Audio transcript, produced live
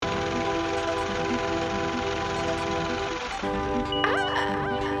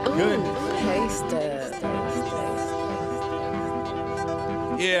good. Hey, Stubb.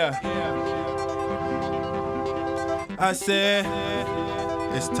 Yeah. I said,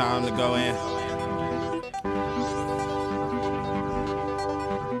 it's time to go in.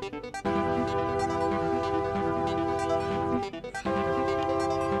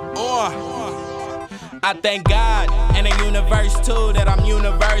 I thank God and the universe too that I'm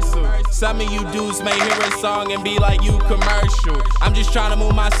universal. Some of you dudes may hear a song and be like, you commercial. I'm just trying to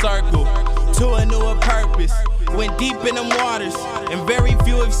move my circle to a newer purpose. Went deep in them waters and very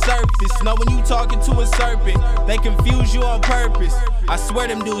few have surfaced. Know when you talking to a serpent, they confuse you on purpose. I swear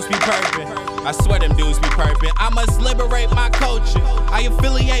them dudes be perping. I swear them dudes be perping. I must liberate my culture. I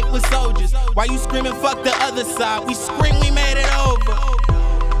affiliate with soldiers. Why you screaming fuck the other side? We scream we made it over.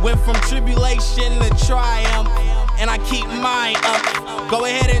 Went from tribulation to triumph, and I keep mine up. Go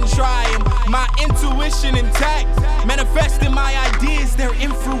ahead and try them. My intuition intact, manifesting my ideas, they're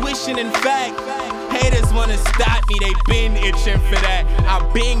in fruition in fact. Haters wanna stop me, they been itching for that. I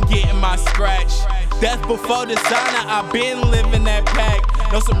been getting my scratch. Death before dishonor, I been living that pack.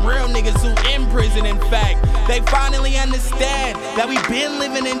 Know some real niggas who in prison in fact. They finally understand that we been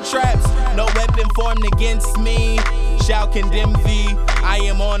living in traps. No weapon formed against me shall condemn thee. I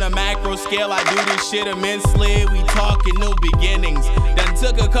am on a macro scale, I do this shit immensely. We talking new beginnings. Done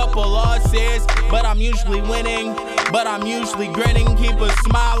took a couple losses, but I'm usually winning. But I'm usually grinning, keep a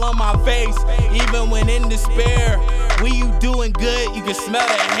smile on my face, even when in despair. When you doing good, you can smell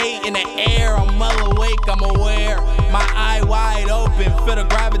the hate in the air. I'm well awake, I'm aware. My eye wide open, feel the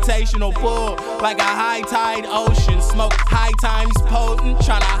gravitational pull like a high tide ocean. Smoke high times potent,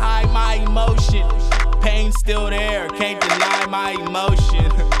 tryna hide my emotion. Pain still there, can't deny my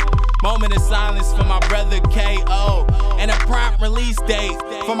emotion. Moment of silence for my brother K.O. and a prompt release date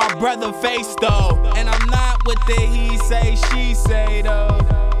for my brother Face though. And I'm not what the he say, she say though.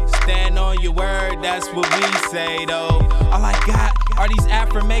 Stand on your word, that's what we say though. All I got are these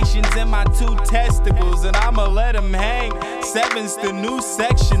affirmations in my 2 testicles, and I'ma let them hang. 7's the new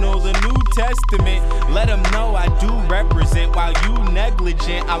sectional, the New Testament. Let them know I do represent while you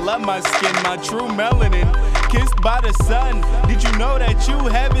negligent. I love my skin, my true melanin. Kissed by the sun. Did you know that you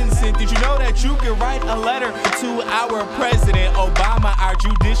heaven sent? Did you know that you can write a letter to our president Obama? Our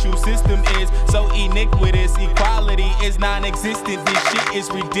judicial system is so iniquitous. Equality is non-existent. This shit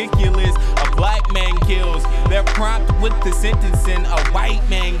is ridiculous. A black man kills. They're prompt with the sentencing. A white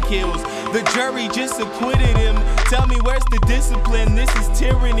man kills. The jury just acquitted him. Tell me where's the discipline? This is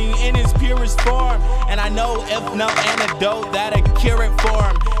tyranny in its purest form. And I know if no antidote that'll cure it for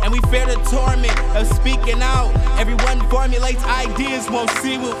him. And we fear the torment of speaking out. Everyone formulates ideas, won't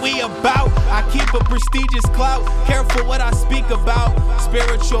see what we about. I keep a prestigious clout, careful what I speak about.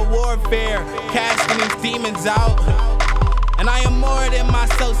 Spiritual warfare, casting these demons out. And I am more than my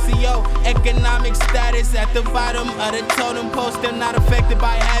socio-economic status. At the bottom of the totem post, I'm not affected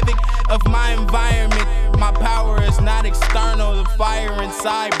by havoc of my environment. My power is not external, the fire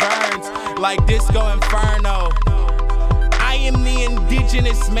inside burns like Disco Inferno. I am the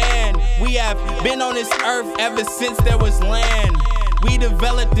indigenous man. We have been on this earth ever since there was land. We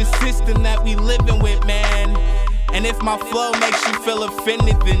developed the system that we living with, man. And if my flow makes you feel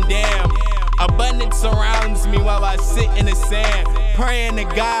offended, then damn. Abundance surrounds me while I sit in the sand, praying to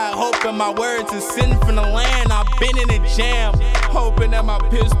God, hoping my words are sent from the land. I've been in a jam, hoping that my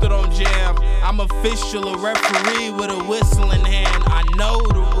pistol don't jam. I'm official, a referee with a whistle in hand. I know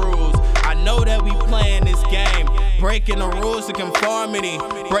the rules, I know that we playing this game. Breaking the rules of conformity,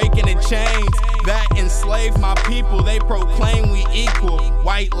 breaking the chains that enslave my people. They proclaim we equal.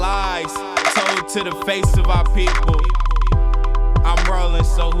 White lies told to the face of our people. I'm rolling,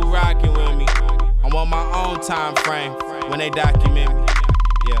 so who rockin' with me? I'm on my own time frame when they document me.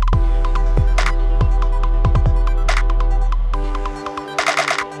 Yeah.